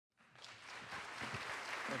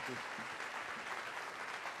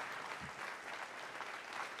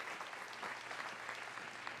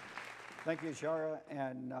Thank you, Shara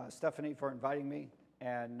and Stephanie, for inviting me.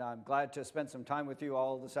 And I'm glad to spend some time with you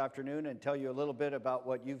all this afternoon and tell you a little bit about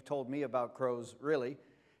what you've told me about crows, really,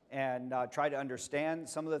 and try to understand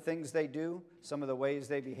some of the things they do, some of the ways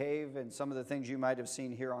they behave, and some of the things you might have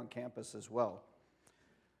seen here on campus as well.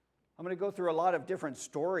 I'm going to go through a lot of different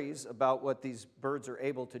stories about what these birds are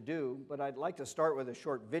able to do, but I'd like to start with a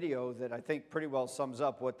short video that I think pretty well sums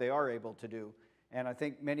up what they are able to do. And I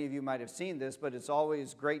think many of you might have seen this, but it's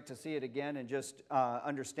always great to see it again and just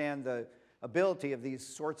understand the ability of these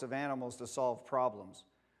sorts of animals to solve problems.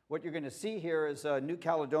 What you're going to see here is a New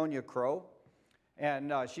Caledonia crow,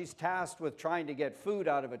 and she's tasked with trying to get food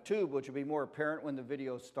out of a tube, which will be more apparent when the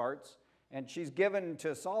video starts. And she's given,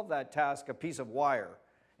 to solve that task, a piece of wire.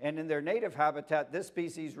 And in their native habitat, this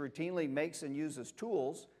species routinely makes and uses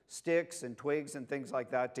tools, sticks and twigs and things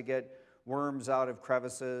like that, to get worms out of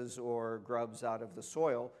crevices or grubs out of the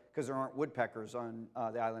soil, because there aren't woodpeckers on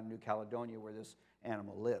the island of New Caledonia where this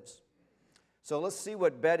animal lives. So let's see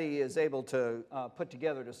what Betty is able to put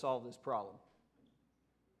together to solve this problem.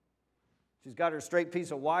 She's got her straight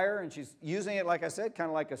piece of wire, and she's using it, like I said, kind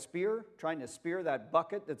of like a spear, trying to spear that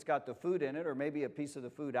bucket that's got the food in it, or maybe a piece of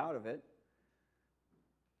the food out of it.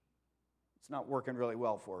 It's not working really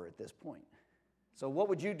well for her at this point. So what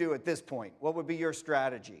would you do at this point? What would be your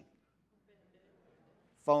strategy?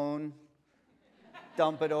 Phone,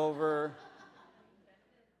 dump it over,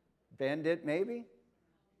 bend it maybe?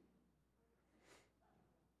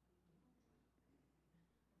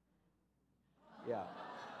 Yeah.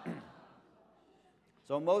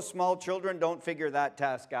 So most small children don't figure that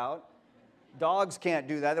task out. Dogs can't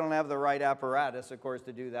do that. They don't have the right apparatus, of course,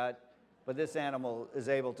 to do that. But this animal is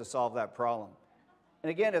able to solve that problem. And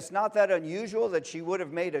again, it's not that unusual that she would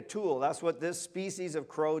have made a tool. That's what this species of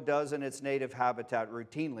crow does in its native habitat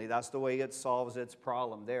routinely. That's the way it solves its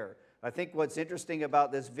problem there. I think what's interesting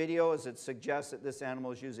about this video is it suggests that this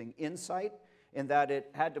animal is using insight, in that it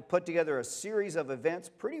had to put together a series of events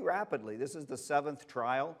pretty rapidly. This is the 7th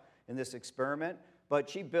trial in this experiment, but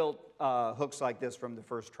she built hooks like this from the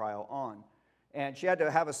first trial on. And she had to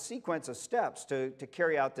have a sequence of steps to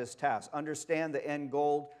carry out this task. Understand the end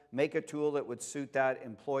goal, make a tool that would suit that,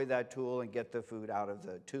 employ that tool, and get the food out of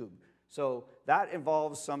the tube. So that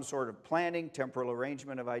involves some sort of planning, temporal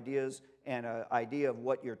arrangement of ideas, and an idea of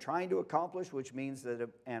what you're trying to accomplish, which means that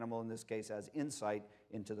an animal in this case has insight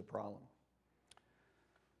into the problem.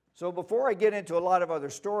 So before I get into a lot of other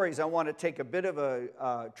stories, I want to take a bit of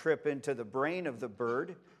a trip into the brain of the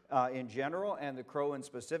bird in general and the crow in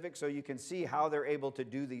specific, so you can see how they're able to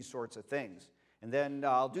do these sorts of things. And then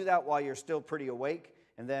I'll do that while you're still pretty awake,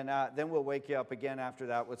 and then we'll wake you up again after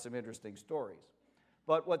that with some interesting stories.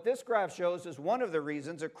 But what this graph shows is one of the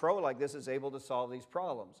reasons a crow like this is able to solve these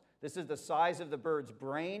problems. This is the size of the bird's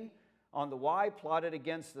brain on the Y plotted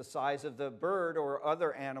against the size of the bird or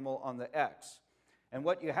other animal on the X. And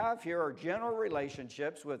what you have here are general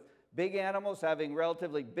relationships with big animals having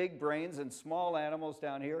relatively big brains and small animals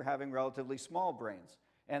down here having relatively small brains.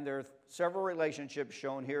 And there are several relationships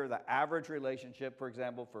shown here. The average relationship, for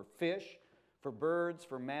example, for fish, for birds,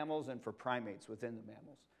 for mammals, and for primates within the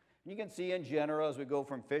mammals. You can see in general, as we go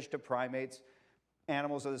from fish to primates,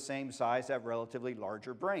 animals of the same size have relatively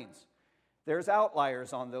larger brains. There's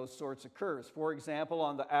outliers on those sorts of curves. For example,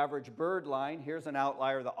 on the average bird line, here's an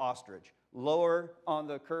outlier, the ostrich. Lower on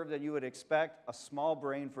the curve than you would expect, a small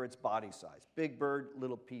brain for its body size. Big bird,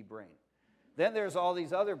 little pea brain. Then there's all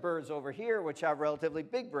these other birds over here which have relatively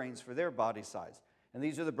big brains for their body size. And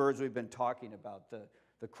these are the birds we've been talking about.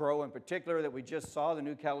 The crow in particular that we just saw, the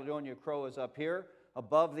New Caledonia crow, is up here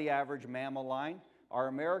above the average mammal line. Our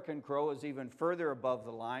American crow is even further above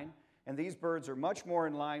the line. And these birds are much more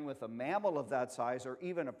in line with a mammal of that size or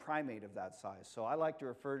even a primate of that size. So I like to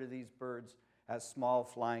refer to these birds as small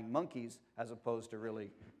flying monkeys as opposed to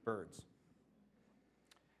really birds.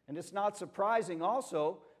 And it's not surprising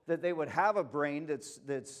also that they would have a brain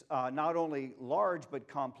that's not only large but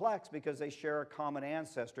complex, because they share a common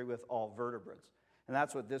ancestry with all vertebrates. And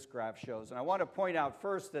that's what this graph shows. And I want to point out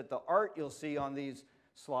first that the art you'll see on these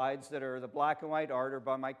slides that are the black and white art are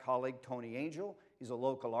by my colleague Tony Angel. He's a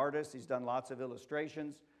local artist. He's done lots of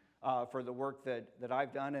illustrations for the work that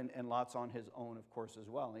I've done, and lots on his own, of course, as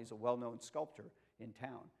well. And he's a well-known sculptor in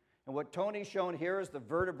town. And what Tony's shown here is the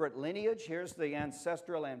vertebrate lineage. Here's the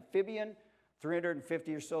ancestral amphibian,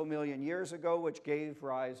 350 or so million years ago, which gave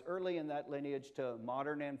rise early in that lineage to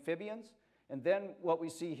modern amphibians. And then what we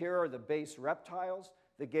see here are the base reptiles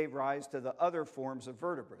that gave rise to the other forms of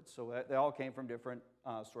vertebrates. So they all came from different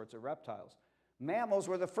sorts of reptiles. Mammals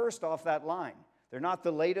were the first off that line. They're not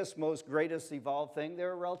the latest, most greatest evolved thing.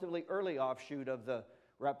 They're a relatively early offshoot of the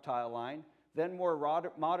reptile line. then more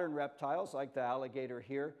modern reptiles like the alligator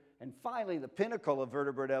here, and finally the pinnacle of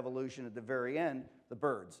vertebrate evolution at the very end, the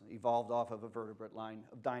birds, evolved off of a vertebrate line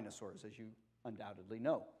of dinosaurs, as you undoubtedly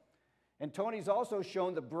know. And Tony's also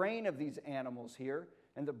shown the brain of these animals here,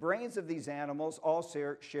 and the brains of these animals all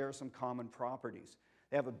share some common properties.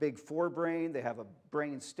 They have a big forebrain, they have a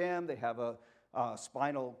brain stem, they have a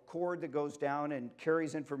spinal cord that goes down and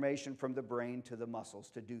carries information from the brain to the muscles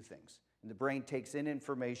to do things. And the brain takes in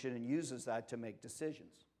information and uses that to make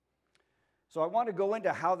decisions. So I want to go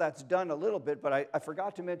into how that's done a little bit, but I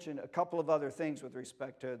forgot to mention a couple of other things with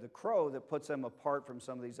respect to the crow that puts them apart from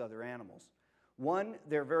some of these other animals. One,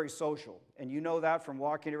 they're very social, and you know that from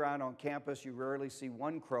walking around on campus. You rarely see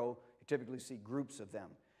one crow, you typically see groups of them.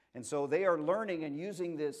 And so they are learning and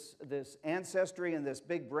using this ancestry and this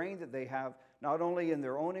big brain that they have, not only in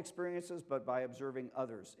their own experiences, but by observing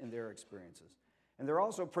others in their experiences. And they're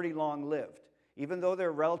also pretty long-lived. Even though they're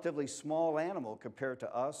a relatively small animal compared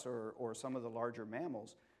to us or some of the larger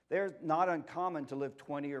mammals, they're not uncommon to live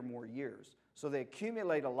 20 or more years. So they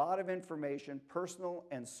accumulate a lot of information, personal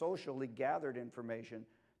and socially gathered information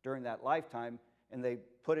during that lifetime, and they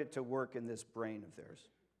put it to work in this brain of theirs.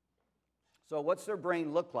 So what's their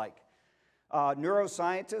brain look like?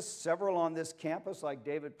 Neuroscientists, several on this campus, like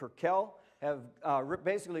David Perkel, have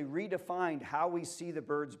basically redefined how we see the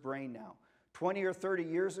bird's brain now. 20 or 30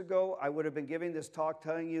 years ago, I would have been giving this talk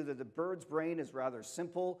telling you that the bird's brain is rather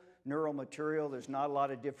simple neural material. There's not a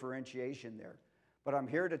lot of differentiation there. But I'm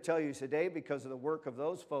here to tell you today, because of the work of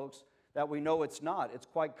those folks, that we know it's not. It's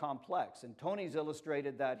quite complex. And Tony's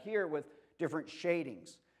illustrated that here with different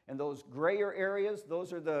shadings. And those grayer areas,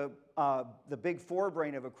 those are the big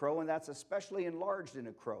forebrain of a crow, and that's especially enlarged in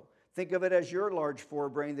a crow. Think of it as your large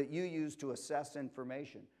forebrain that you use to assess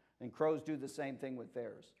information. And crows do the same thing with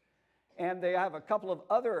theirs. And they have a couple of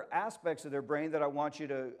other aspects of their brain that I want you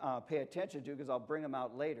to pay attention to, because I'll bring them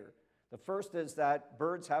out later. The first is that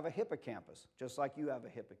birds have a hippocampus, just like you have a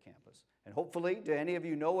hippocampus. And hopefully, do any of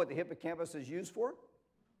you know what the hippocampus is used for?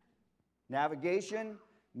 Navigation,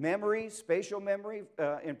 memory, spatial memory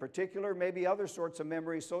in particular, maybe other sorts of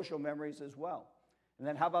memories, social memories as well. And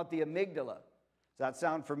then how about the amygdala? Does that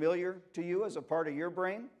sound familiar to you as a part of your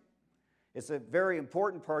brain? It's a very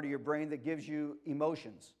important part of your brain that gives you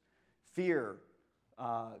emotions, fear,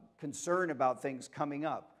 concern about things coming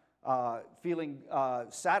up, feeling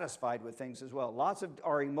satisfied with things as well. Lots of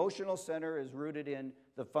our emotional center is rooted in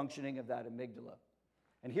the functioning of that amygdala.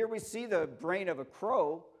 And here we see the brain of a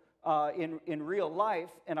crow in real life,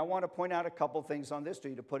 and I want to point out a couple things on this to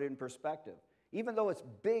you to put it in perspective. Even though it's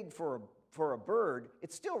big for a bird,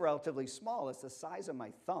 it's still relatively small. It's the size of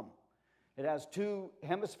my thumb. It has two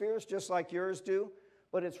hemispheres, just like yours do,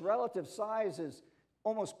 but its relative size is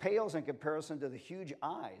almost pales in comparison to the huge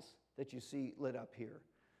eyes that you see lit up here.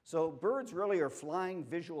 So birds really are flying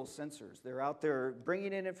visual sensors. They're out there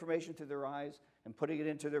bringing in information through their eyes and putting it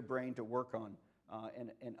into their brain to work on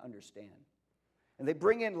and understand. And they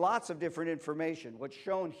bring in lots of different information. What's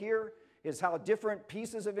shown here is how different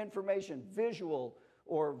pieces of information, visual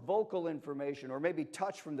or vocal information, or maybe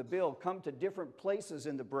touch from the bill, come to different places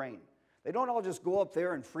in the brain. They don't all just go up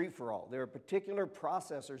there and free-for-all. There are particular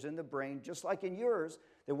processors in the brain, just like in yours,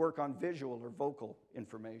 that work on visual or vocal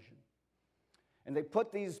information. And they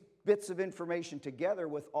put these bits of information together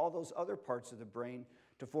with all those other parts of the brain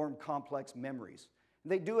to form complex memories.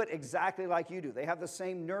 And they do it exactly like you do. They have the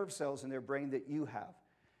same nerve cells in their brain that you have.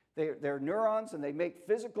 They're neurons, and they make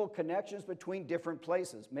physical connections between different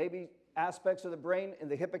places. Maybe aspects of the brain in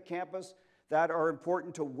the hippocampus that are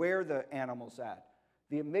important to where the animal's at.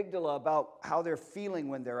 The amygdala about how they're feeling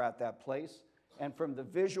when they're at that place, and from the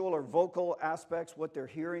visual or vocal aspects, what they're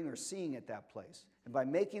hearing or seeing at that place. And by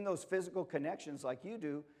making those physical connections like you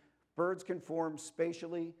do, birds can form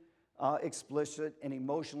spatially explicit and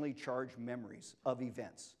emotionally charged memories of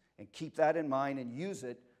events, and keep that in mind and use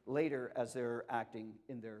it later as they're acting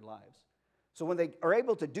in their lives. So when they are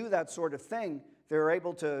able to do that sort of thing, they're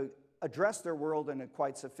able to address their world in a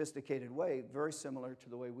quite sophisticated way, very similar to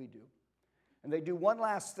the way we do. And they do one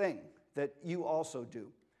last thing that you also do,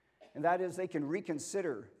 and that is they can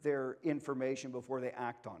reconsider their information before they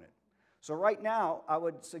act on it. So right now, I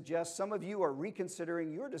would suggest some of you are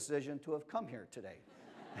reconsidering your decision to have come here today.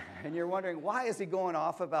 And you're wondering, why is he going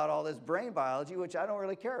off about all this brain biology, which I don't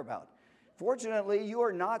really care about? Fortunately, you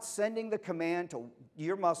are not sending the command to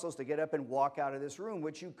your muscles to get up and walk out of this room,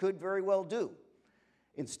 which you could very well do.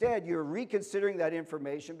 Instead, you're reconsidering that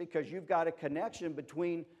information because you've got a connection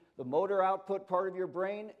between the motor output part of your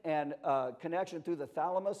brain and a connection through the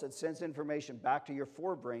thalamus that sends information back to your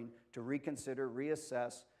forebrain to reconsider,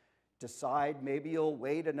 reassess, decide. Maybe you'll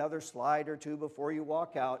wait another slide or two before you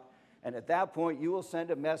walk out. And at that point, you will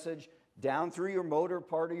send a message down through your motor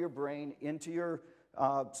part of your brain into your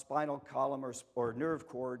spinal column or nerve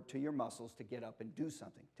cord to your muscles to get up and do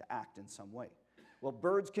something, to act in some way. Well,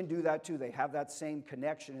 birds can do that too. They have that same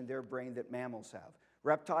connection in their brain that mammals have.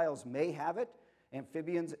 Reptiles may have it.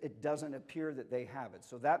 Amphibians, it doesn't appear that they have it.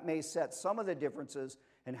 So that may set some of the differences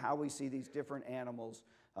in how we see these different animals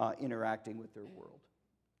interacting with their world.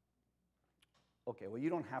 Okay, well, you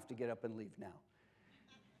don't have to get up and leave now.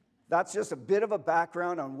 That's just a bit of a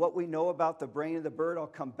background on what we know about the brain of the bird. I'll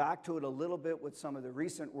come back to it a little bit with some of the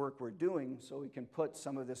recent work we're doing so we can put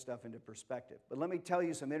some of this stuff into perspective. But let me tell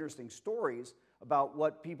you some interesting stories about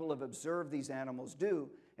what people have observed these animals do,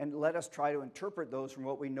 and let us try to interpret those from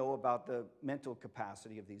what we know about the mental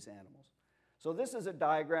capacity of these animals. So this is a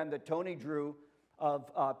diagram that Tony drew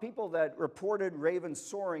of people that reported ravens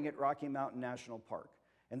soaring at Rocky Mountain National Park.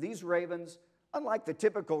 And these ravens, unlike the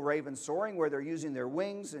typical raven soaring where they're using their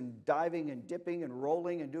wings and diving and dipping and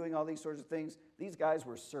rolling and doing all these sorts of things, these guys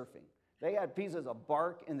were surfing. They had pieces of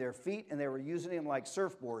bark in their feet and they were using them like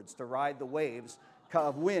surfboards to ride the waves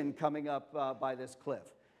of wind coming up by this cliff.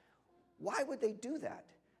 Why would they do that?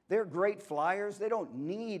 They're great flyers. They don't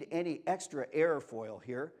need any extra airfoil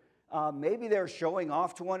here. Maybe they're showing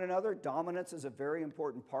off to one another. Dominance is a very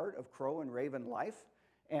important part of crow and raven life.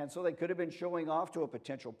 And so they could have been showing off to a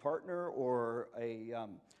potential partner or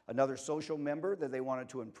another social member that they wanted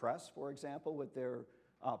to impress, for example, with their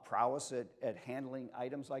prowess at handling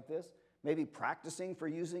items like this. Maybe practicing for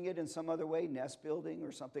using it in some other way, nest building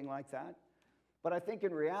or something like that. But I think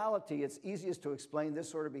in reality, it's easiest to explain this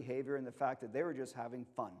sort of behavior in the fact that they were just having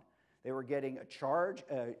fun. They were getting a charge,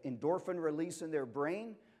 endorphin release in their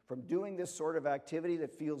brain from doing this sort of activity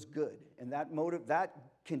that feels good. And that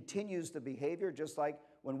continues the behavior, just like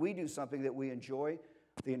when we do something that we enjoy,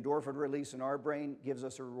 the endorphin release in our brain gives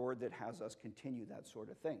us a reward that has us continue that sort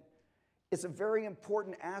of thing. It's a very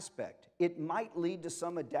important aspect. It might lead to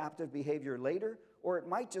some adaptive behavior later, or it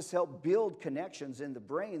might just help build connections in the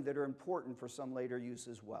brain that are important for some later use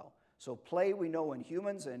as well. So play, we know in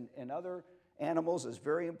humans and other animals, is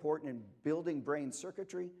very important in building brain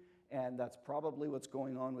circuitry, and that's probably what's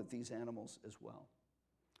going on with these animals as well.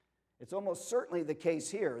 It's almost certainly the case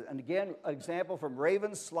here. And again, an example from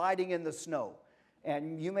ravens sliding in the snow.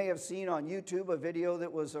 And you may have seen on YouTube a video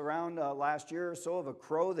that was around last year or so of a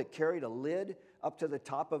crow that carried a lid up to the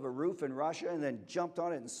top of a roof in Russia and then jumped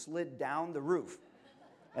on it and slid down the roof.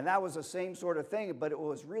 And that was the same sort of thing, but it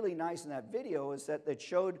was really nice in that video is that it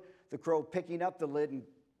showed the crow picking up the lid and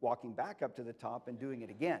walking back up to the top and doing it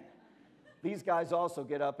again. These guys also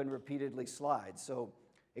get up and repeatedly slide. So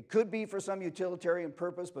it could be for some utilitarian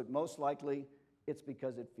purpose, but most likely it's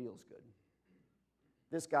because it feels good.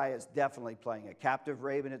 This guy is definitely playing. A captive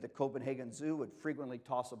raven at the Copenhagen Zoo would frequently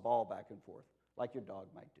toss a ball back and forth, like your dog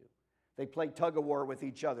might do. They play tug-of-war with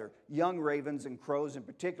each other. Young ravens and crows in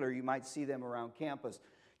particular, you might see them around campus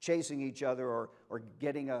chasing each other or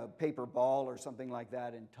getting a paper ball or something like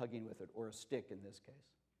that and tugging with it, or a stick in this case.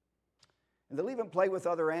 And they'll even play with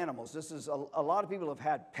other animals. This is a lot of people have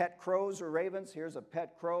had pet crows or ravens. Here's a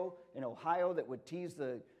pet crow in Ohio that would tease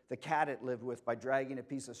the cat it lived with by dragging a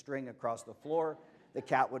piece of string across the floor. The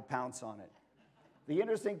cat would pounce on it. The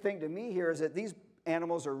interesting thing to me here is that these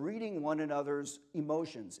animals are reading one another's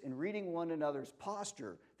emotions and reading one another's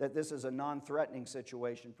posture, that this is a non-threatening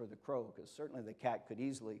situation for the crow, because certainly the cat could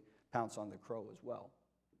easily pounce on the crow as well.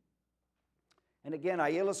 And again,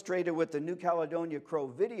 I illustrated with the New Caledonia crow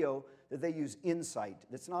video that they use insight.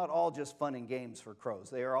 It's not all just fun and games for crows.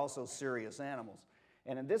 They are also serious animals.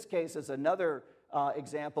 And in this case, it's another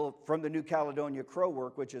example from the New Caledonia crow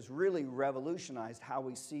work, which has really revolutionized how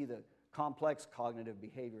we see the complex cognitive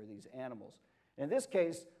behavior of these animals. In this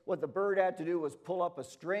case, what the bird had to do was pull up a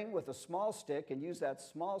string with a small stick and use that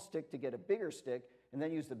small stick to get a bigger stick, and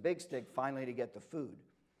then use the big stick finally to get the food.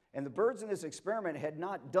 And the birds in this experiment had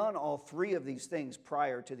not done all three of these things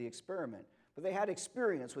prior to the experiment, but they had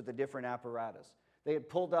experience with the different apparatus. They had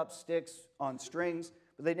pulled up sticks on strings,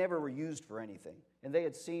 but they never were used for anything. And they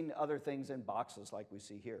had seen other things in boxes like we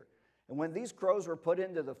see here. And when these crows were put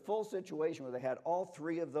into the full situation where they had all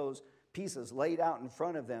three of those pieces laid out in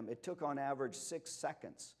front of them, it took on average 6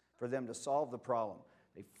 seconds for them to solve the problem.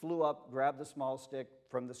 They flew up, grabbed the small stick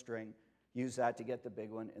from the string, used that to get the big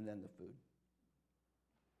one, and then the food.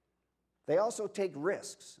 They also take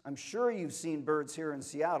risks. I'm sure you've seen birds here in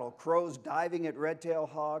Seattle, crows diving at red-tailed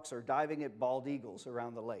hawks or diving at bald eagles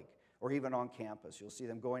around the lake, or even on campus. You'll see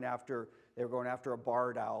them they were going after a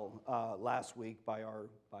barred owl last week by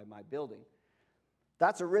my building.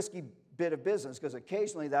 That's a risky bit of business because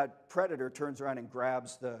occasionally that predator turns around and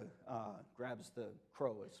grabs the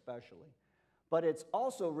crow especially. But it's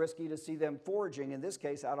also risky to see them foraging, in this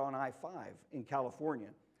case out on I-5 in California.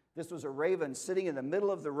 This was a raven sitting in the middle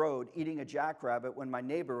of the road eating a jackrabbit when my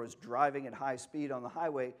neighbor was driving at high speed on the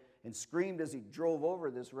highway and screamed as he drove over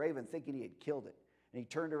this raven thinking he had killed it. And he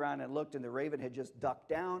turned around and looked, and the raven had just ducked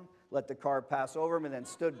down, let the car pass over him, and then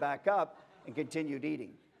stood back up and continued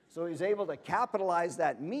eating. So he was able to capitalize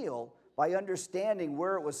that meal by understanding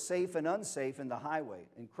where it was safe and unsafe in the highway.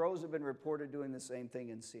 And crows have been reported doing the same thing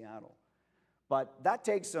in Seattle. But that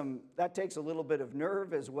takes a little bit of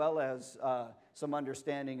nerve as well as some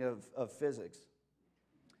understanding of physics.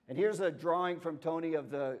 And here's a drawing from Tony of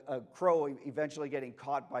the crow eventually getting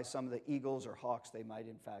caught by some of the eagles or hawks they might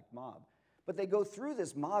in fact mob. But they go through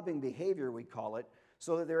this mobbing behavior, we call it,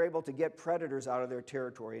 so that they're able to get predators out of their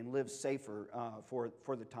territory and live safer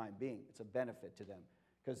for the time being. It's a benefit to them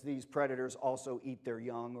because these predators also eat their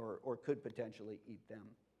young or could potentially eat them.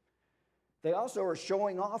 They also are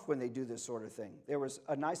showing off when they do this sort of thing. There was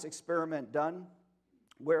a nice experiment done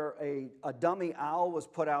where a dummy owl was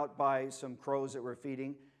put out by some crows that were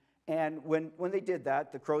feeding. And when they did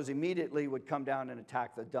that, the crows immediately would come down and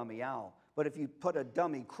attack the dummy owl. But if you put a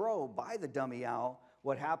dummy crow by the dummy owl,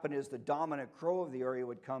 what happened is the dominant crow of the area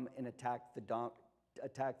would come and attack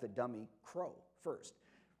the dummy crow first.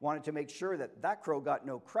 Wanted to make sure that that crow got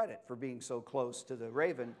no credit for being so close to the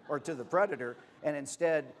raven or to the predator, and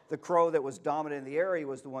instead the crow that was dominant in the area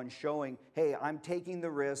was the one showing, hey, I'm taking the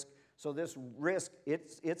risk. So this risk,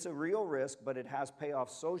 it's a real risk, but it has payoff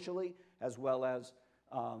socially as well as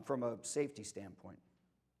from a safety standpoint.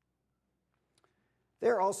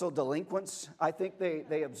 They're also delinquents. I think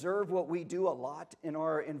they observe what we do a lot in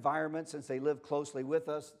our environment since they live closely with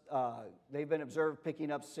us. They've been observed picking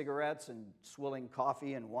up cigarettes and swilling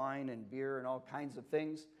coffee and wine and beer and all kinds of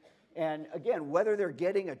things. And again, whether they're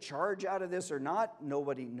getting a charge out of this or not,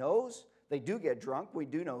 nobody knows. They do get drunk, we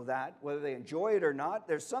do know that. Whether they enjoy it or not,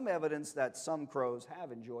 there's some evidence that some crows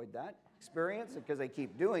have enjoyed that experience because they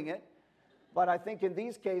keep doing it. But I think in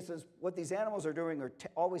these cases, what these animals are doing are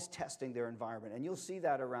always testing their environment. And you'll see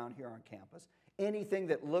that around here on campus. Anything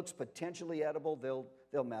that looks potentially edible,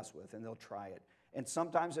 they'll mess with and they'll try it. And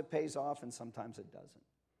sometimes it pays off and sometimes it doesn't.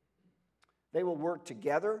 They will work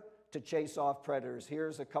together to chase off predators.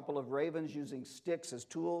 Here's a couple of ravens using sticks as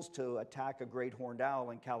tools to attack a great horned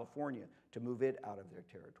owl in California to move it out of their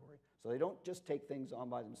territory. So they don't just take things on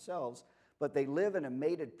by themselves, but they live in a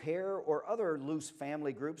mated pair or other loose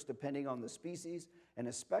family groups depending on the species, and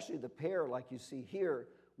especially the pair, like you see here,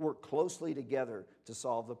 work closely together to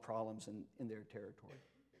solve the problems in their territory.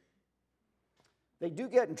 They do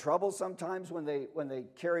get in trouble sometimes when they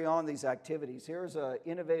carry on these activities. Here's an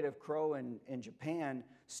innovative crow in Japan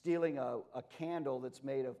stealing a candle that's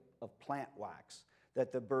made of plant wax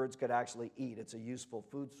that the birds could actually eat. It's a useful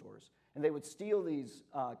food source. And they would steal these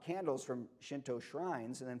candles from Shinto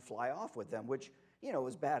shrines and then fly off with them, which,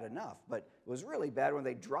 was bad enough. But it was really bad when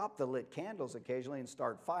they dropped the lit candles occasionally and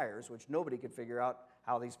start fires, which nobody could figure out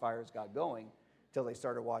how these fires got going until they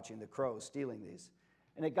started watching the crows stealing these.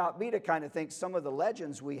 And it got me to kind of think some of the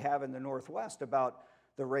legends we have in the Northwest about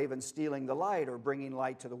the raven stealing the light or bringing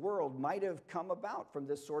light to the world might have come about from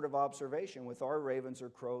this sort of observation with our ravens or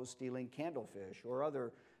crows stealing candlefish or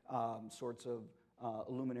other sorts of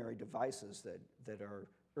illuminary devices that our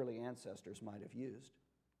early ancestors might have used.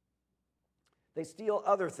 They steal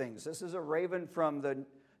other things. This is a raven from the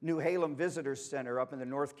New Halem Visitor Center up in the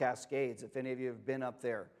North Cascades, if any of you have been up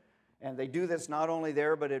there. And they do this not only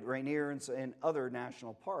there, but at Rainier and other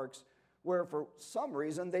national parks, where for some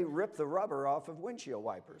reason they rip the rubber off of windshield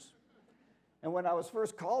wipers. And when I was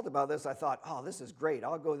first called about this, I thought, oh, this is great.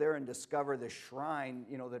 I'll go there and discover the shrine,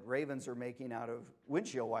 that ravens are making out of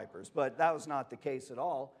windshield wipers. But that was not the case at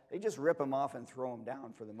all. They just rip them off and throw them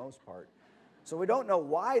down for the most part. So we don't know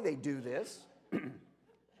why they do this.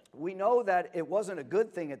 We know that it wasn't a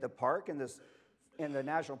good thing at the park, and the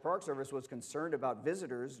National Park Service was concerned about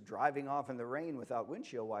visitors driving off in the rain without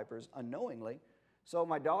windshield wipers unknowingly. So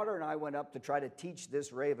my daughter and I went up to try to teach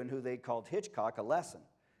this raven, who they called Hitchcock, a lesson.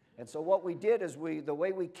 And so what we did is the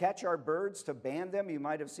way we catch our birds to band them, you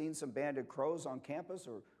might have seen some banded crows on campus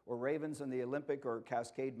or ravens in the Olympic or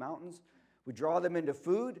Cascade Mountains. We draw them into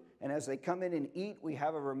food, and as they come in and eat, we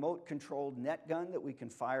have a remote-controlled net gun that we can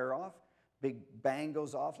fire off. Big bang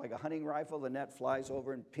goes off like a hunting rifle. The net flies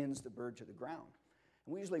over and pins the bird to the ground.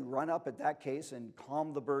 And we usually run up at that case and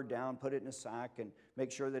calm the bird down, put it in a sack, and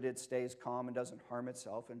make sure that it stays calm and doesn't harm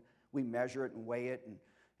itself. And we measure it and weigh it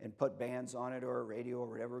and put bands on it or a radio or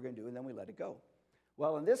whatever we're going to do, and then we let it go.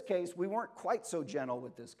 Well, in this case, we weren't quite so gentle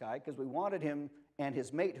with this guy because we wanted him and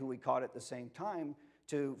his mate, who we caught at the same time,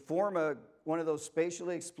 to form one of those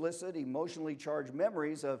spatially explicit, emotionally charged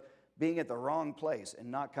memories of being at the wrong place and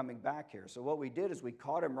not coming back here. So what we did is we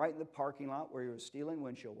caught him right in the parking lot where he was stealing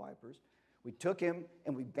windshield wipers. We took him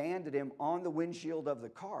and we banded him on the windshield of the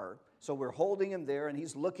car. So we're holding him there, and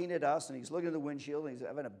he's looking at us, and he's looking at the windshield, and he's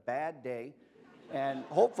having a bad day. And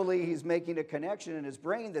hopefully he's making a connection in his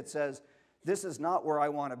brain that says, this is not where I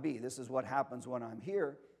want to be. This is what happens when I'm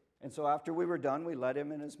here. And so after we were done, we let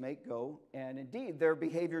him and his mate go. And indeed, their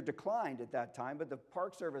behavior declined at that time, but the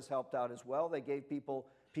Park Service helped out as well. They gave people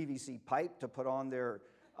PVC pipe to put on their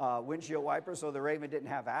windshield wipers so the raven didn't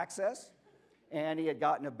have access. And he had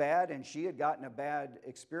gotten a bad, and she had gotten a bad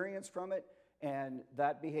experience from it. And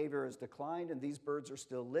that behavior has declined, and these birds are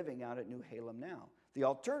still living out at New Halem now. The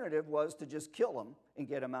alternative was to just kill them and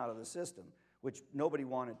get them out of the system, which nobody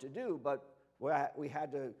wanted to do, but we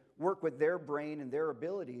had to work with their brain and their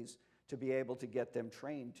abilities to be able to get them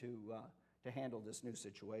trained to handle this new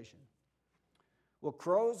situation. Well,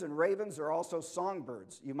 crows and ravens are also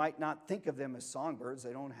songbirds. You might not think of them as songbirds.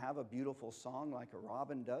 They don't have a beautiful song like a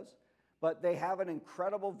robin does, but they have an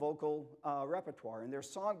incredible vocal repertoire. And they're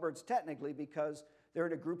songbirds technically because they're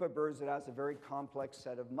in a group of birds that has a very complex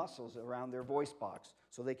set of muscles around their voice box,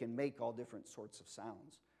 so they can make all different sorts of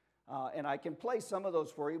sounds. And I can play some of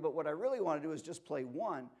those for you, but what I really want to do is just play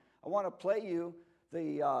one. I want to play you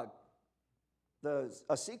a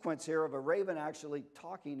sequence here of a raven actually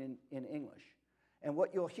talking in English. And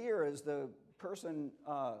what you'll hear is the person,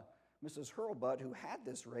 Mrs. Hurlbut, who had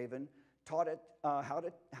this raven, taught it how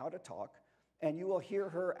to talk. And you will hear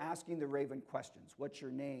her asking the raven questions. What's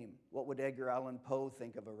your name? What would Edgar Allan Poe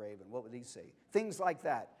think of a raven? What would he say? Things like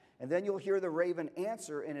that. And then you'll hear the raven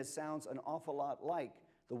answer, and it sounds an awful lot like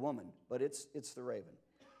the woman, but it's the raven.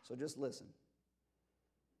 So just listen.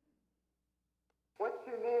 What's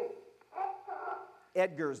your name?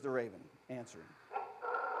 Edgar's the raven answering.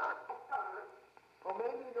 Well,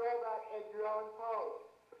 maybe you know about Edgar Allan Poe.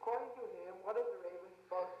 According to him, what is the raven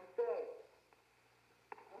supposed to say?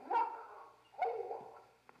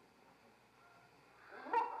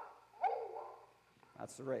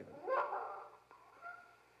 That's the raven.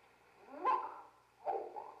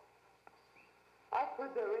 I've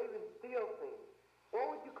heard the raven steal things. What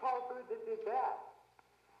would you call a bird that did that?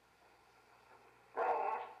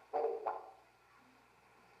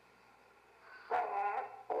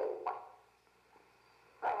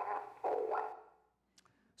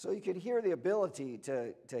 So you could hear the ability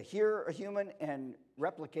to hear a human and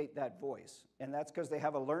replicate that voice. And that's because they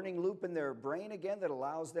have a learning loop in their brain again that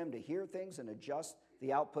allows them to hear things and adjust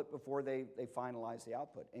the output before they finalize the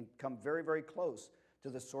output and come very, very close to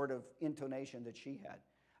the sort of intonation that she had.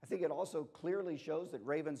 I think it also clearly shows that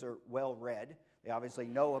ravens are well read. They obviously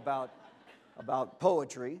know about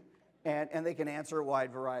poetry, and they can answer a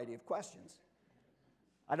wide variety of questions.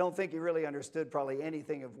 I don't think he really understood probably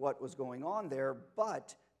anything of what was going on there,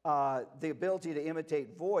 but the ability to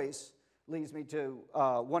imitate voice leads me to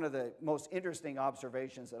one of the most interesting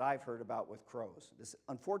observations that I've heard about with crows. This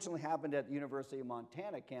unfortunately happened at the University of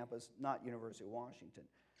Montana campus, not University of Washington.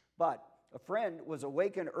 But a friend was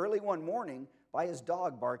awakened early one morning by his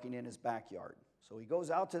dog barking in his backyard. So he goes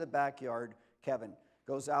out to the backyard, Kevin,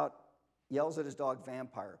 goes out, yells at his dog,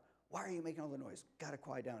 Vampire. Why are you making all the noise? Gotta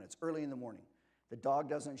quiet down, it's early in the morning. The dog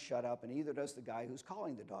doesn't shut up, and neither does the guy who's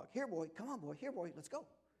calling the dog. Here, boy, come on, boy, here, boy, let's go.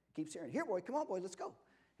 Keeps hearing, here, boy, come on, boy, let's go.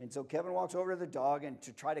 And so Kevin walks over to the dog, and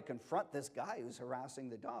to try to confront this guy who's harassing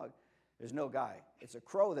the dog, there's no guy. It's a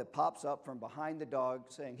crow that pops up from behind the dog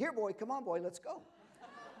saying, here, boy, come on, boy, let's go.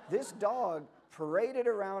 This dog paraded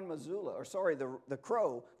around Missoula, or sorry, the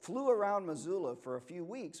crow flew around Missoula for a few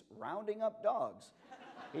weeks, rounding up dogs.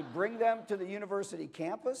 He'd bring them to the university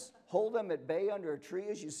campus, hold them at bay under a tree,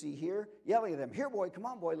 as you see here, yelling at them, here, boy, come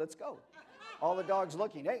on, boy, let's go. All the dogs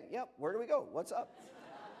looking, hey, yep, where do we go? What's up?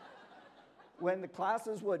 When the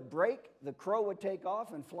classes would break, the crow would take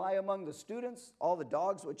off and fly among the students. All the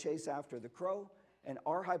dogs would chase after the crow. And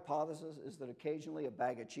our hypothesis is that occasionally a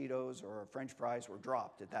bag of Cheetos or French fries were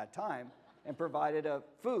dropped at that time and provided a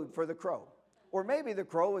food for the crow. Or maybe the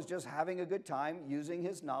crow was just having a good time using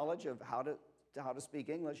his knowledge of how to speak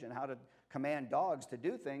English and how to command dogs to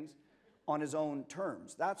do things on his own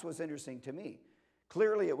terms. That's what's interesting to me.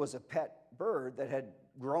 Clearly it was a pet bird that had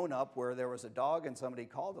grown up where there was a dog and somebody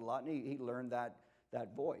called it a lot, and he learned that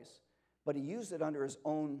voice. But he used it under his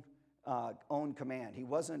own command. He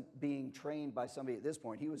wasn't being trained by somebody at this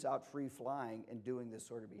point. He was out free flying and doing this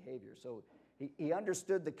sort of behavior. So he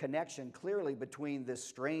understood the connection clearly between this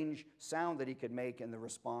strange sound that he could make and the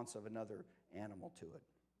response of another animal to it.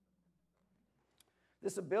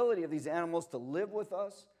 This ability of these animals to live with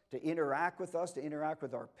us, to interact with us, to interact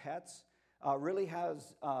with our pets, really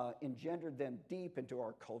has engendered them deep into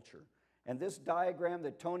our culture. And this diagram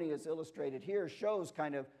that Tony has illustrated here shows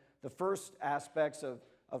kind of the first aspects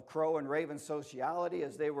of crow and raven sociality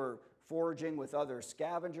as they were foraging with other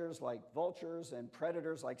scavengers like vultures and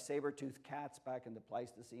predators like saber-toothed cats back in the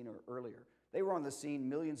Pleistocene or earlier. They were on the scene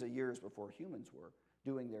millions of years before humans were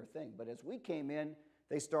doing their thing. But as we came in,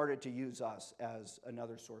 they started to use us as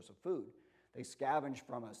another source of food. They scavenged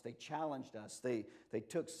from us. They challenged us. They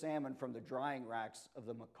took salmon from the drying racks of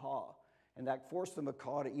the macaw. And that forced the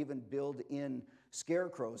macaw to even build in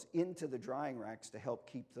scarecrows into the drying racks to help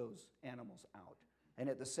keep those animals out. And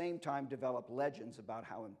at the same time, develop legends about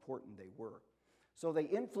how important they were. So they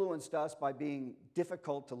influenced us by being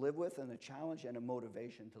difficult to live with and a challenge and a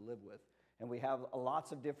motivation to live with. And we have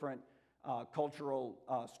lots of different cultural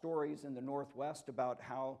stories in the Northwest about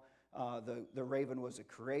how the raven was a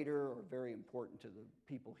creator or very important to the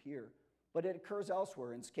people here. But it occurs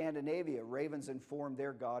elsewhere. In Scandinavia, ravens informed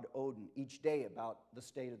their god Odin each day about the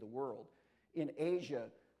state of the world. In Asia,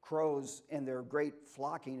 crows and their great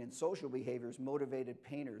flocking and social behaviors motivated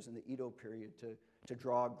painters in the Edo period to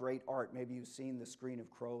draw great art. Maybe you've seen the screen of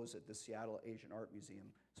crows at the Seattle Asian Art Museum.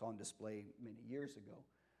 It's on display many years ago.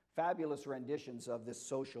 Fabulous renditions of this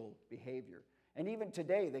social behavior. And even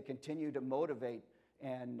today, they continue to motivate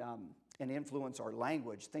and influence our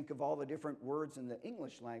language. Think of all the different words in the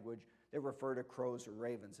English language that refer to crows or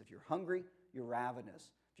ravens. If you're hungry, you're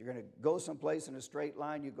ravenous. If you're going to go someplace in a straight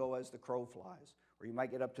line, you go as the crow flies. Or you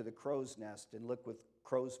might get up to the crow's nest and look with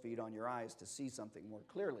crow's feet on your eyes to see something more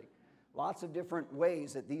clearly. Lots of different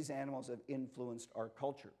ways that these animals have influenced our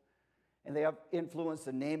culture. And they have influenced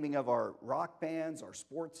the naming of our rock bands, our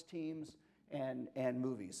sports teams, and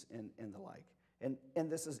movies and the like.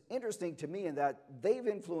 And this is interesting to me in that they've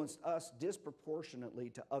influenced us disproportionately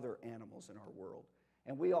to other animals in our world.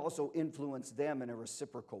 And we also influence them in a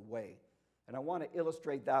reciprocal way. And I want to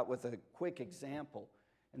illustrate that with a quick example.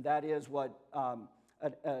 And that is what an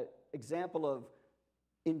example of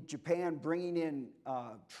in Japan bringing in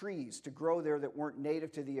trees to grow there that weren't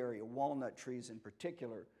native to the area, walnut trees in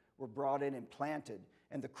particular, were brought in and planted.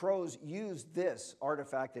 And the crows used this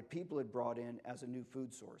artifact that people had brought in as a new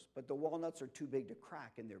food source. But the walnuts are too big to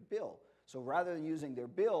crack in their bill. So rather than using their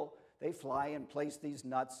bill, they fly and place these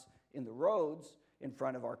nuts in the roads in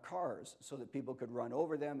front of our cars so that people could run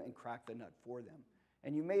over them and crack the nut for them.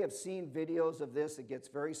 And you may have seen videos of this. It gets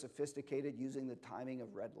very sophisticated using the timing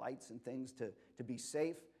of red lights and things to be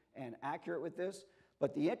safe and accurate with this.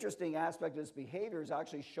 But the interesting aspect of this behavior is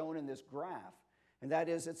actually shown in this graph. And that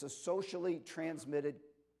is it's a socially transmitted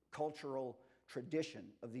cultural tradition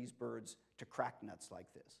of these birds to crack nuts like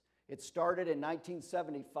this. It started in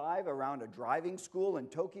 1975 around a driving school in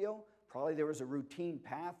Tokyo. Probably there was a routine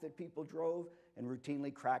path that people drove and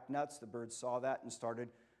routinely cracked nuts. The birds saw that and started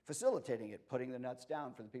facilitating it, putting the nuts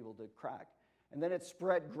down for the people to crack. And then it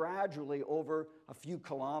spread gradually over a few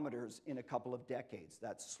kilometers in a couple of decades.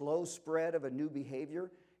 That slow spread of a new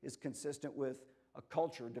behavior is consistent with a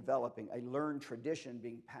culture developing, a learned tradition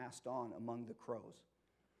being passed on among the crows.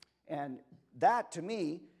 And that, to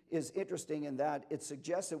me, is interesting in that it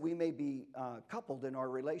suggests that we may be coupled in our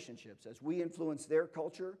relationships. As we influence their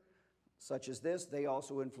culture, such as this, they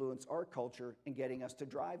also influence our culture in getting us to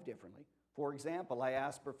drive differently. For example, I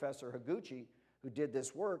asked Professor Higuchi, who did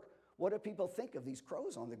this work, what do people think of these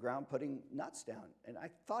crows on the ground putting nuts down? And I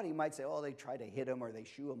thought he might say, oh, they try to hit them or they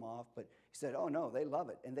shoo them off. But he said, oh, no, they love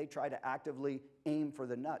it. And they try to actively aim for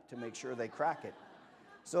the nut to make sure they crack it.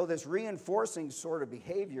 So this reinforcing sort of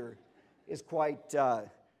behavior is quite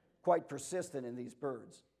persistent in these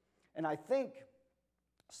birds. And I think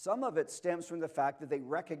some of it stems from the fact that they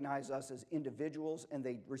recognize us as individuals and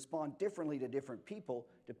they respond differently to different people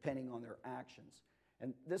depending on their actions.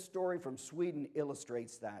 And this story from Sweden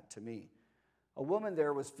illustrates that to me. A woman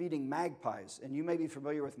there was feeding magpies, and you may be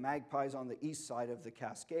familiar with magpies on the east side of the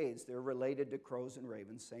Cascades. They're related to crows and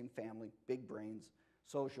ravens, same family, big brains,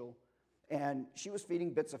 social. And she was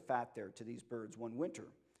feeding bits of fat there to these birds one winter.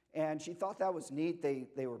 And she thought that was neat.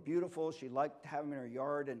 They were beautiful. She liked to have them in her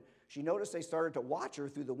yard. And she noticed they started to watch her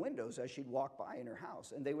through the windows as she'd walk by in her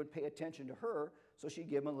house. And they would pay attention to her, so she'd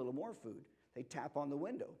give them a little more food. They'd tap on the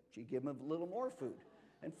window. She'd give them a little more food.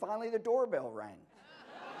 And finally, the doorbell rang.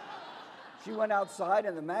 She went outside,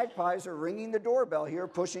 and the magpies are ringing the doorbell here,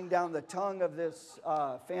 pushing down the tongue of this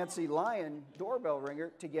fancy lion doorbell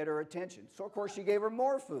ringer to get her attention. So, of course, she gave her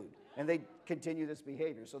more food, and they continue this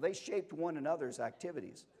behavior. So they shaped one another's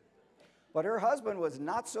activities. But her husband was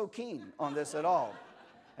not so keen on this at all.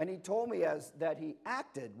 And he told me that he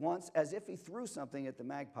acted once as if he threw something at the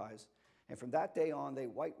magpies. And from that day on, they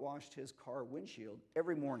whitewashed his car windshield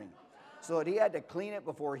every morning so that he had to clean it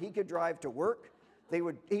before he could drive to work.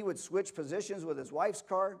 He would switch positions with his wife's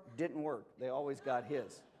car. Didn't work. They always got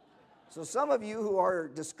his. So some of you who are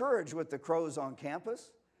discouraged with the crows on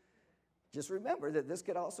campus, just remember that this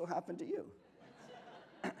could also happen to you.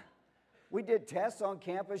 We did tests on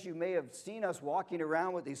campus. You may have seen us walking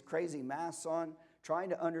around with these crazy masks on, trying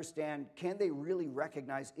to understand, can they really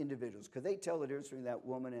recognize individuals? Could they tell the difference between that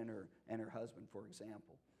woman and her husband, for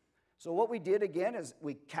example? So what we did again is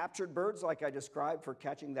we captured birds like I described for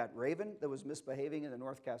catching that raven that was misbehaving in the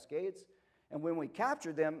North Cascades. And when we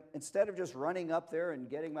captured them, instead of just running up there and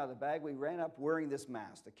getting them out of the bag, we ran up wearing this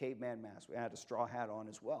mask, the caveman mask. We had a straw hat on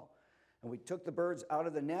as well. And we took the birds out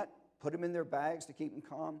of the net, put them in their bags to keep them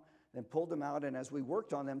calm, then pulled them out. And as we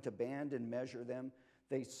worked on them to band and measure them,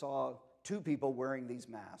 they saw 2 people wearing these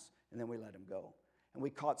masks, and then we let them go. And we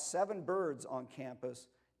caught 7 birds on campus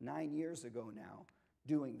 9 years ago now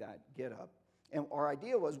doing that get up. And our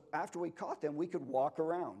idea was after we caught them, we could walk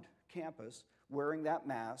around campus wearing that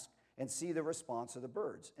mask and see the response of the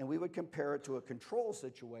birds. And we would compare it to a control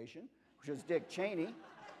situation, which was Dick Cheney,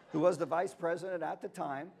 who was the vice president at the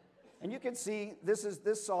time. And you can see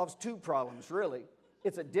this solves 2 problems, really.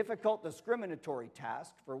 It's a difficult discriminatory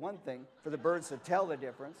task, for one thing, for the birds to tell the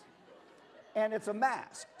difference. And it's a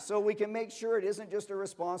mask, so we can make sure it isn't just a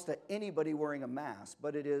response to anybody wearing a mask,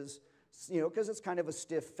 but it is, because it's kind of a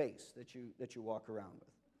stiff face that you walk around with.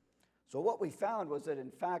 So what we found was that,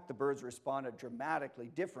 in fact, the birds responded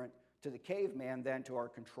dramatically different to the caveman than to our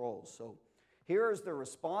controls. So here is the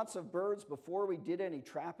response of birds before we did any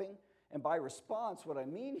trapping. And by response, what I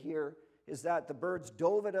mean here is that the birds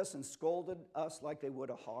dove at us and scolded us like they would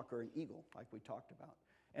a hawk or an eagle, like we talked about.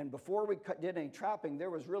 And before we did any trapping, there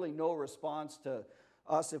was really no response to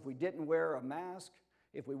us if we didn't wear a mask,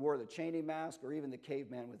 if we wore the Cheney mask, or even the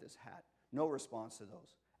caveman with his hat. No response to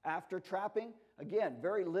those. After trapping, again,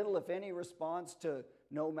 very little, if any, response to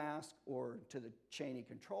no mask or to the Cheney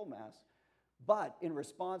control mask. But in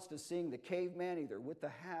response to seeing the caveman either with the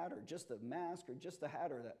hat or just the mask or just the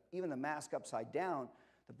hat or even the mask upside down,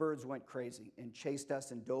 the birds went crazy and chased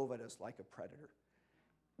us and dove at us like a predator.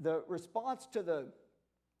 The response to the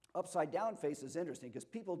upside down face is interesting because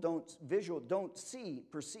people don't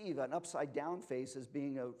perceive an upside down face as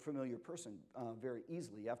being a familiar person very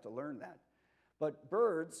easily. You have to learn that. But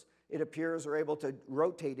birds, it appears, are able to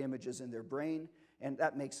rotate images in their brain, and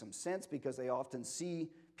that makes some sense because they often see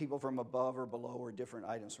people from above or below or different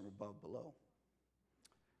items from above below.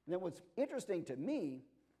 And then what's interesting to me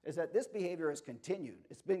is that this behavior has continued.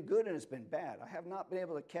 It's been good and it's been bad. I have not been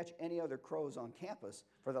able to catch any other crows on campus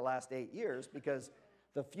for the last 8 years because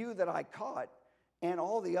the few that I caught and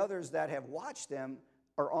all the others that have watched them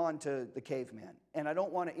are on to the caveman. And I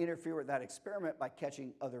don't want to interfere with that experiment by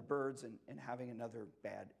catching other birds and having another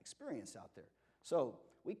bad experience out there. So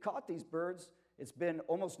we caught these birds. It's been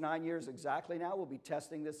almost 9 years exactly now. We'll be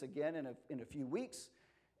testing this again in a few weeks.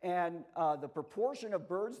 And the proportion of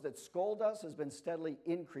birds that scold us has been steadily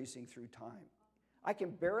increasing through time. I can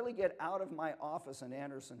barely get out of my office in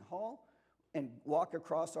Anderson Hall and walk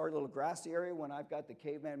across our little grassy area when I've got the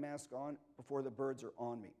caveman mask on before the birds are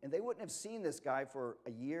on me. And they wouldn't have seen this guy for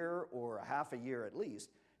a year or a half a year at least,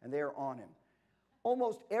 and they are on him.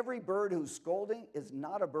 Almost every bird who's scolding is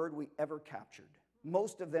not a bird we ever captured.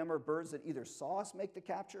 Most of them are birds that either saw us make the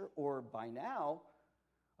capture or by now,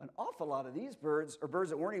 an awful lot of these birds are birds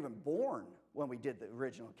that weren't even born when we did the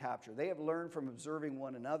original capture. They have learned from observing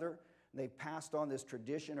one another, and they've passed on this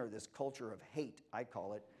tradition or this culture of hate, I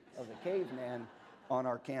call it, of the caveman on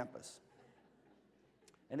our campus.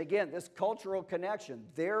 And again, this cultural connection,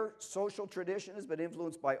 their social tradition has been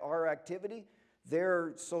influenced by our activity.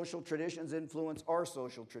 Their social traditions influence our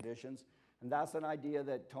social traditions. And that's an idea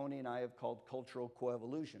that Tony and I have called cultural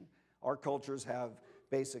coevolution. Our cultures have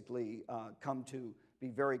basically come to be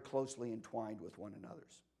very closely entwined with one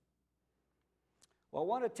another's. Well, I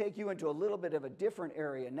want to take you into a little bit of a different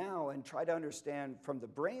area now and try to understand from the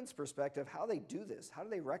brain's perspective how they do this. How do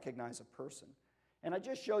they recognize a person? And I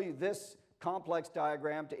just show you this complex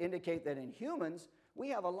diagram to indicate that in humans, we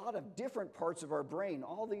have a lot of different parts of our brain.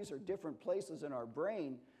 All these are different places in our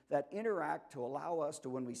brain that interact to allow us to,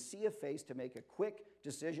 when we see a face, to make a quick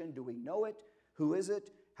decision. Do we know it? Who is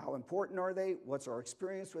it? How important are they? What's our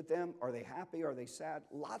experience with them? Are they happy? Are they sad?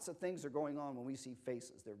 Lots of things are going on when we see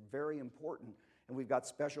faces. They're very important, and we've got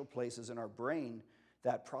special places in our brain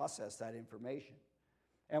that process that information.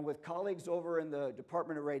 And with colleagues over in the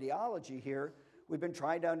Department of Radiology here, we've been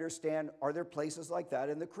trying to understand, are there places like that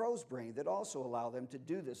in the crow's brain that also allow them to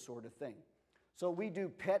do this sort of thing? So we do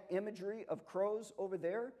PET imagery of crows over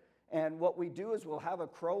there, and what we do is we'll have a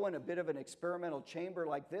crow in a bit of an experimental chamber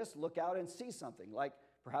like this, look out and see something, like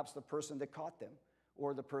perhaps the person that caught them,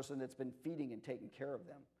 or the person that's been feeding and taking care of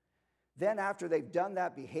them. Then after they've done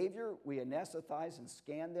that behavior, we anesthetize and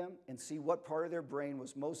scan them and see what part of their brain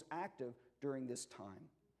was most active during this time.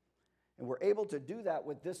 And we're able to do that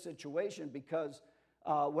with this situation because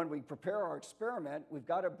when we prepare our experiment, we've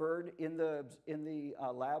got a bird in the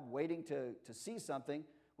lab waiting to see something.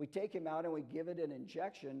 We take him out and we give it an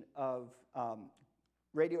injection of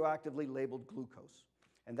radioactively labeled glucose.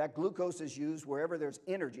 And that glucose is used wherever there's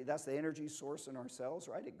energy. That's the energy source in our cells,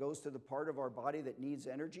 right? It goes to the part of our body that needs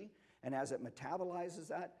energy. And as it metabolizes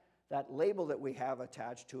that label that we have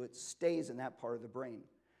attached to it stays in that part of the brain.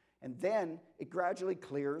 And then it gradually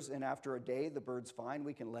clears, and after a day, the bird's fine.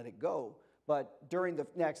 We can let it go. But during the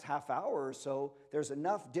next half hour or so, there's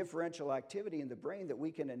enough differential activity in the brain that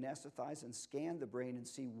we can anesthetize and scan the brain and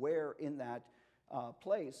see where in that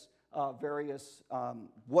place various,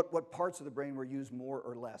 what parts of the brain were used more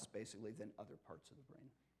or less, basically, than other parts of the brain.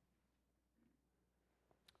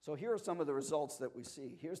 So here are some of the results that we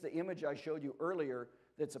see. Here's the image I showed you earlier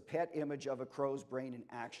that's a pet image of a crow's brain in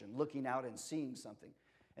action, looking out and seeing something.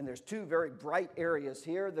 And there's two very bright areas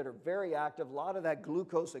here that are very active. A lot of that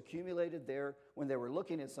glucose accumulated there when they were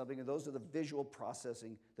looking at something, and those are the visual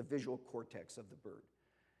processing, the visual cortex of the bird.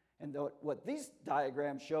 And what these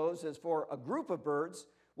diagrams shows is for a group of birds,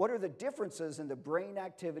 what are the differences in the brain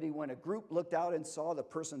activity when a group looked out and saw the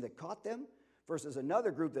person that caught them versus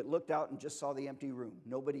another group that looked out and just saw the empty room,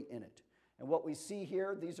 nobody in it. And what we see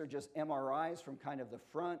here, these are just MRIs from kind of the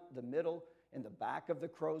front, the middle, and the back of the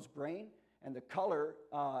crow's brain. And the color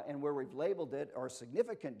and where we've labeled it are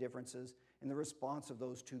significant differences in the response of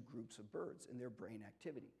those two groups of birds in their brain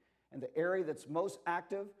activity. And the area that's most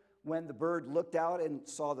active when the bird looked out and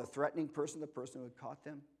saw the threatening person, the person who had caught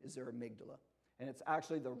them, is their amygdala. And it's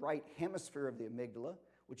actually the right hemisphere of the amygdala,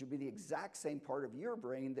 which would be the exact same part of your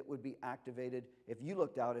brain that would be activated if you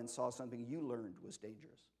looked out and saw something you learned was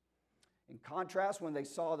dangerous. In contrast, when they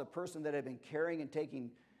saw the person that had been carrying and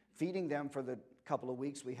feeding them for the couple of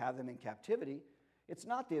weeks we have them in captivity, it's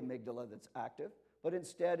not the amygdala that's active, but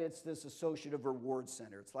instead it's this associative reward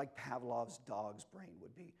center. It's like Pavlov's dog's brain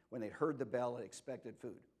would be. When they heard the bell, it expected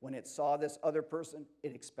food. When it saw this other person,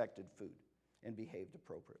 it expected food and behaved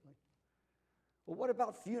appropriately. Well, what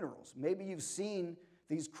about funerals? Maybe you've seen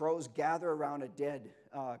these crows gather around a dead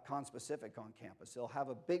conspecific on campus. They'll have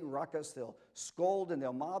a big ruckus, they'll scold and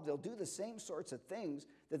they'll mob. They'll do the same sorts of things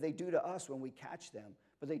that they do to us when we catch them,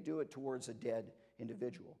 but they do it towards a dead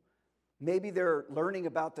individual. Maybe they're learning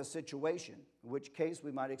about the situation, in which case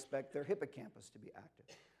we might expect their hippocampus to be active.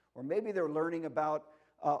 Or maybe they're learning about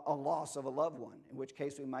a loss of a loved one, in which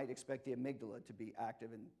case we might expect the amygdala to be active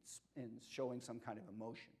in showing some kind of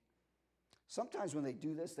emotion. Sometimes when they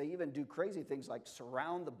do this, they even do crazy things like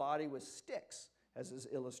surround the body with sticks, as is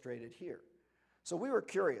illustrated here. So we were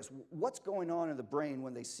curious, what's going on in the brain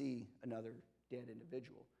when they see another dead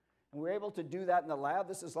individual? And we're able to do that in the lab.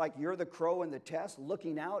 This is like you're the crow in the test,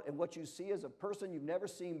 looking out, and what you see is a person you've never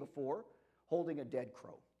seen before holding a dead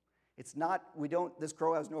crow. It's not, this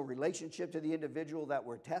crow has no relationship to the individual that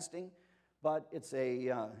we're testing, but it's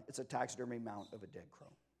a taxidermy mount of a dead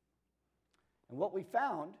crow. And what we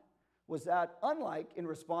found was that unlike in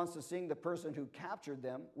response to seeing the person who captured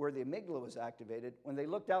them, where the amygdala was activated, when they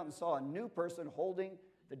looked out and saw a new person holding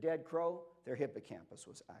the dead crow, their hippocampus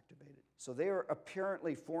was activated. So they are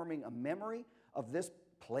apparently forming a memory of this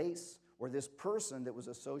place or this person that was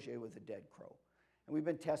associated with the dead crow. And we've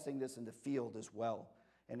been testing this in the field as well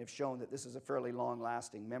and have shown that this is a fairly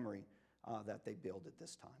long-lasting memory that they build at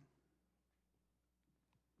this time.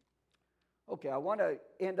 Okay, I want to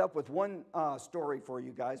end up with one story for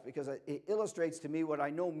you guys because it illustrates to me what I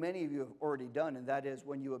know many of you have already done, and that is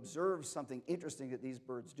when you observe something interesting that these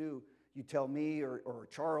birds do, you tell me or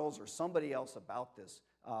Charles or somebody else about this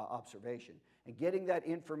observation. And getting that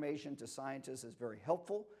information to scientists is very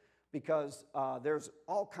helpful because there's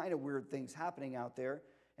all kind of weird things happening out there,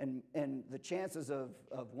 and the chances of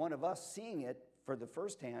one of us seeing it for the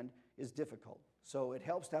first hand is difficult. So it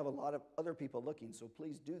helps to have a lot of other people looking, so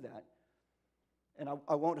please do that. And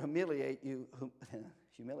I won't humiliate you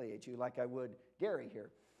like I would Gary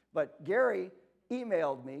here. But Gary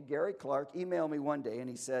Clark emailed me one day, and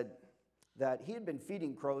he said that he had been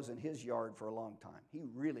feeding crows in his yard for a long time. He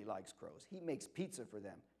really likes crows. He makes pizza for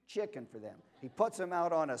them, chicken for them. He puts them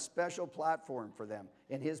out on a special platform for them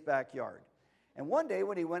in his backyard. And one day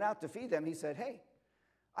when he went out to feed them, he said, "Hey,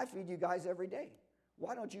 I feed you guys every day.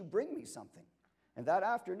 Why don't you bring me something?" And that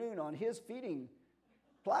afternoon on his feeding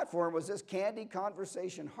platform was this candy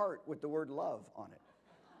conversation heart with the word love on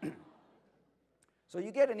it. So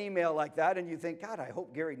you get an email like that and you think, God, I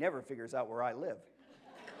hope Gary never figures out where I live.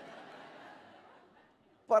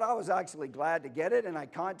 But I was actually glad to get it, and I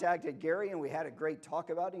contacted Gary, and we had a great talk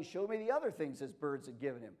about it. He showed me the other things his birds had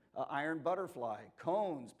given him. An iron butterfly,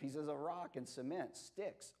 cones, pieces of rock and cement,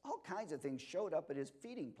 sticks. All kinds of things showed up at his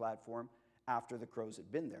feeding platform after the crows had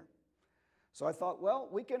been there. So I thought, well,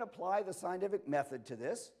 we can apply the scientific method to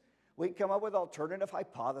this. We can come up with alternative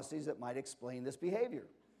hypotheses that might explain this behavior.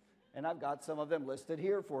 And I've got some of them listed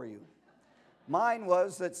here for you. Mine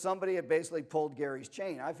was that somebody had basically pulled Gary's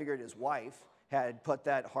chain. I figured his wife had put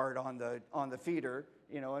that heart on the feeder,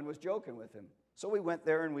 and was joking with him. So we went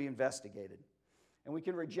there and we investigated. And we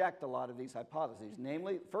can reject a lot of these hypotheses.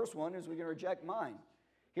 Namely, the first one is we can reject mine.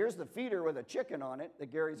 Here's the feeder with a chicken on it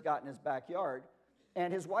that Gary's got in his backyard.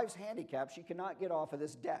 And his wife's handicapped. She cannot get off of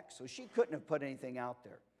this deck. So she couldn't have put anything out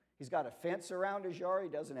there. He's got a fence around his yard. He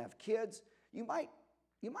doesn't have kids. You might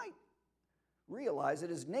realize that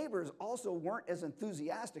his neighbors also weren't as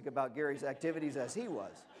enthusiastic about Gary's activities as he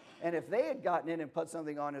was. And if they had gotten in and put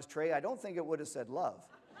something on his tray, I don't think it would have said love.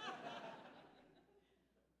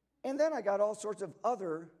 And then I got all sorts of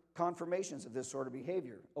other confirmations of this sort of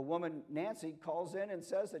behavior. A woman, Nancy, calls in and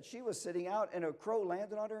says that she was sitting out and a crow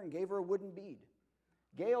landed on her and gave her a wooden bead.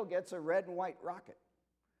 Gail gets a red and white rocket.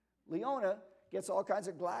 Leona gets all kinds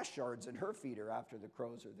of glass shards in her feeder after the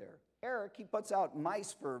crows are there. Eric, he puts out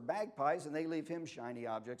mice for magpies and they leave him shiny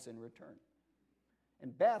objects in return.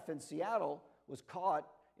 And Beth in Seattle was caught,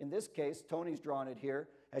 in this case, Tony's drawn it here,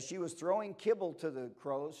 as she was throwing kibble to the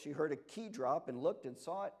crows. She heard a key drop and looked and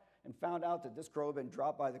saw it and found out that this crow had been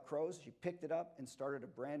dropped by the crows. She picked it up and started a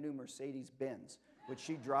brand new Mercedes-Benz, which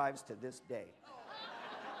she drives to this day.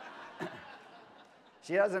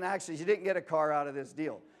 She didn't get a car out of this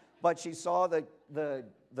deal, but she saw the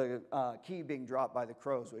key being dropped by the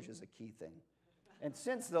crows, which is a key thing. And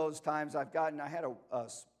since those times, I had a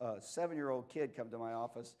 7-year-old kid come to my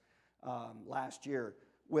office last year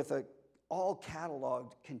with an all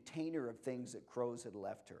cataloged container of things that crows had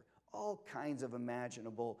left her. All kinds of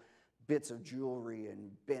imaginable bits of jewelry and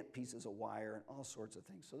bent pieces of wire and all sorts of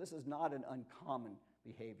things. So this is not an uncommon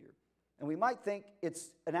behavior. And we might think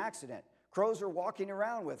it's an accident. Crows are walking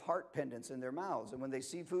around with heart pendants in their mouths, and when they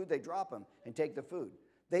see food, they drop them and take the food.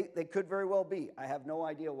 They could very well be. I have no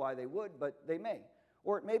idea why they would, but they may.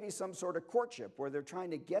 Or it may be some sort of courtship where they're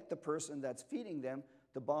trying to get the person that's feeding them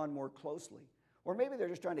to bond more closely. Or maybe they're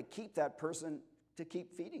just trying to keep that person to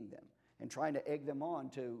keep feeding them and trying to egg them on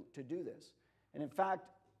to do this. And in fact,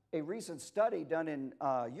 a recent study done in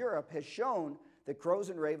Europe has shown that crows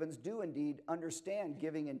and ravens do indeed understand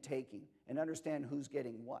giving and taking and understand who's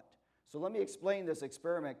getting what. So let me explain this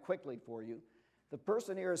experiment quickly for you. The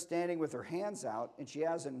person here is standing with her hands out, and she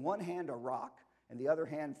has in one hand a rock and the other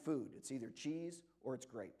hand food. It's either cheese or it's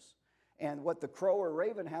grapes. And what the crow or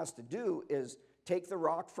raven has to do is take the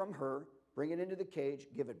rock from her, bring it into the cage,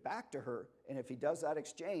 give it back to her, and if he does that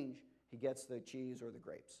exchange, he gets the cheese or the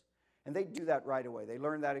grapes. And they do that right away. They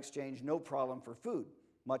learn that exchange, no problem for food,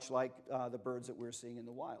 much like the birds that we're seeing in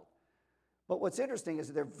the wild. But what's interesting is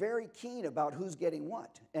that they're very keen about who's getting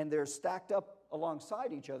what, and they're stacked up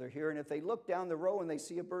alongside each other here, and if they look down the row and they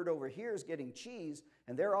see a bird over here is getting cheese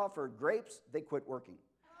and they're offered grapes, they quit working.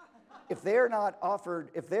 If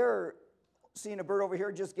they're seeing a bird over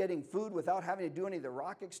here just getting food without having to do any of the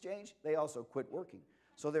rock exchange, they also quit working.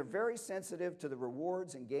 So they're very sensitive to the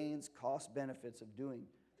rewards and gains, cost benefits of doing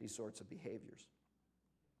these sorts of behaviors.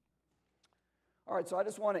 All right, so I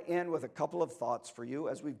just want to end with a couple of thoughts for you.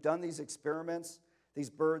 As we've done these experiments, these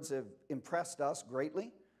birds have impressed us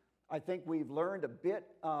greatly. I think we've learned a bit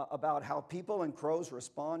about how people and crows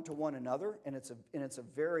respond to one another, and it's a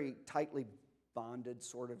very tightly bonded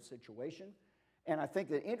sort of situation. And I think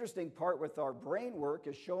the interesting part with our brain work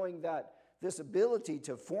is showing that this ability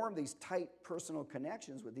to form these tight personal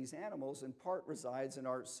connections with these animals in part resides in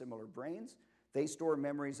our similar brains. They store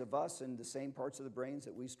memories of us in the same parts of the brains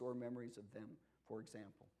that we store memories of them, for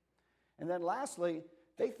example. And then lastly,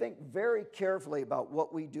 they think very carefully about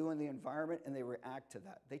what we do in the environment and they react to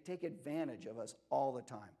that. They take advantage of us all the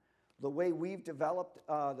time. The way we've developed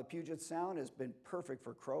the Puget Sound has been perfect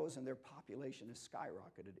for crows, and their population has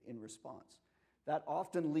skyrocketed in response. That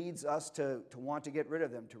often leads us to want to get rid of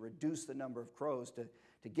them, to reduce the number of crows,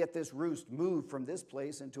 to get this roost moved from this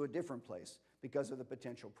place into a different place because of the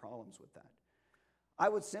potential problems with that. I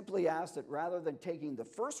would simply ask that rather than taking the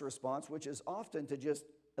first response, which is often to just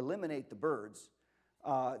eliminate the birds,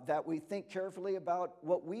 that we think carefully about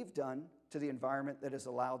what we've done to the environment that has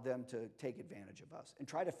allowed them to take advantage of us and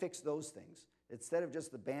try to fix those things. Instead of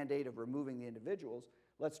just the Band-Aid of removing the individuals,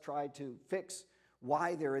 let's try to fix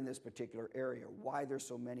why they're in this particular area, why there's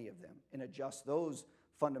so many of them, and adjust those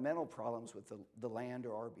fundamental problems with the land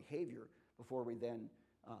or our behavior before we then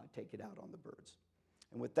take it out on the birds.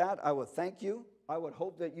 And with that, I would thank you. I would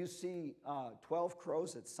hope that you see 12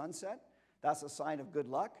 crows at sunset. That's a sign of good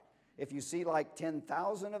luck. If you see like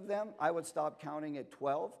 10,000 of them, I would stop counting at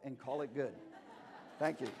 12 and call it good.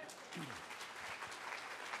 Thank you.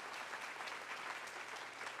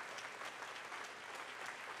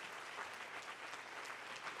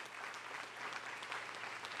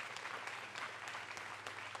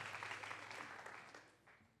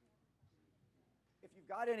 If you've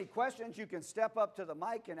got any questions, you can step up to the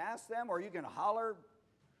mic and ask them, or you can holler.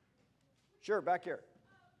 Sure, back here.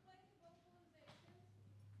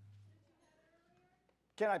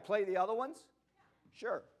 Can I play the other ones? Yeah.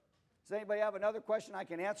 Sure. Does anybody have another question I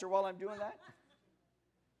can answer while I'm doing that?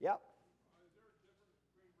 Yeah. Is there a difference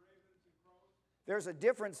between ravens and crows? There's a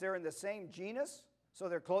difference. They're in the same genus, so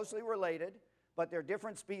they're closely related, but they're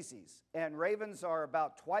different species. And ravens are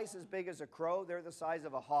about twice as big as a crow. They're the size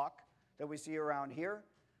of a hawk that we see around here.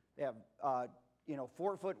 They have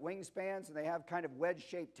 4-foot wingspans, and they have kind of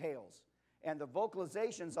wedge-shaped tails. And the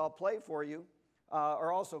vocalizations I'll play for you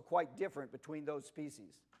are also quite different between those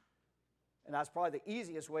species. And that's probably the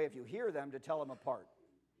easiest way, if you hear them, to tell them apart.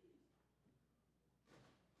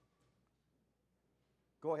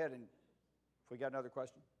 Go ahead, and if we got another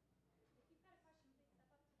question.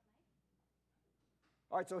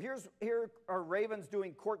 All right, so here are ravens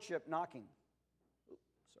doing courtship knocking. Oops,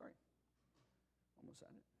 sorry. Almost had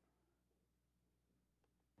it.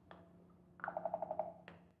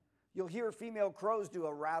 You'll hear female crows do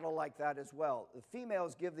a rattle like that as well. The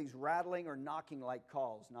females give these rattling or knocking-like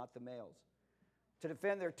calls, not the males. To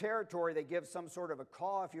defend their territory, they give some sort of a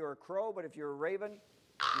caw if you're a crow, but if you're a raven,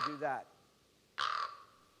 you do that.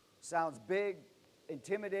 Sounds big,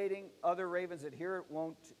 intimidating. Other ravens that hear it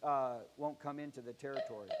won't come into the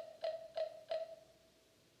territory.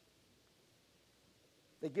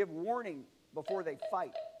 They give warning before they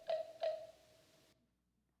fight.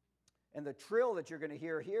 And the trill that you're going to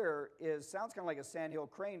hear here sounds kind of like a sandhill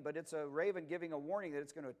crane, but it's a raven giving a warning that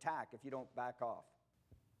it's going to attack if you don't back off.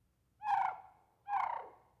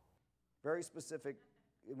 Very specific.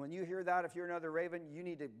 When you hear that, if you're another raven, you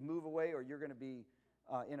need to move away or you're going to be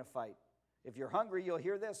in a fight. If you're hungry, you'll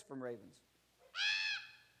hear this from ravens.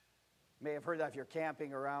 You may have heard that if you're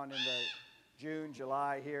camping around in the June,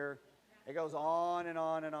 July here. It goes on and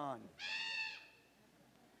on and on.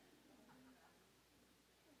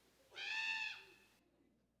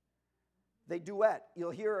 They duet.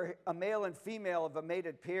 You'll hear a male and female of a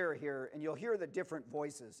mated pair here, and you'll hear the different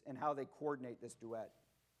voices and how they coordinate this duet.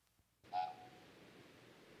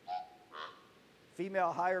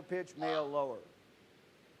 Female higher pitch, male lower.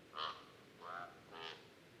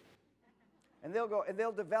 And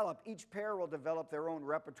they'll develop, each pair will develop their own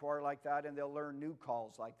repertoire like that, and they'll learn new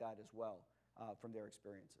calls like that as well from their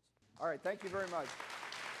experiences. All right, thank you very much.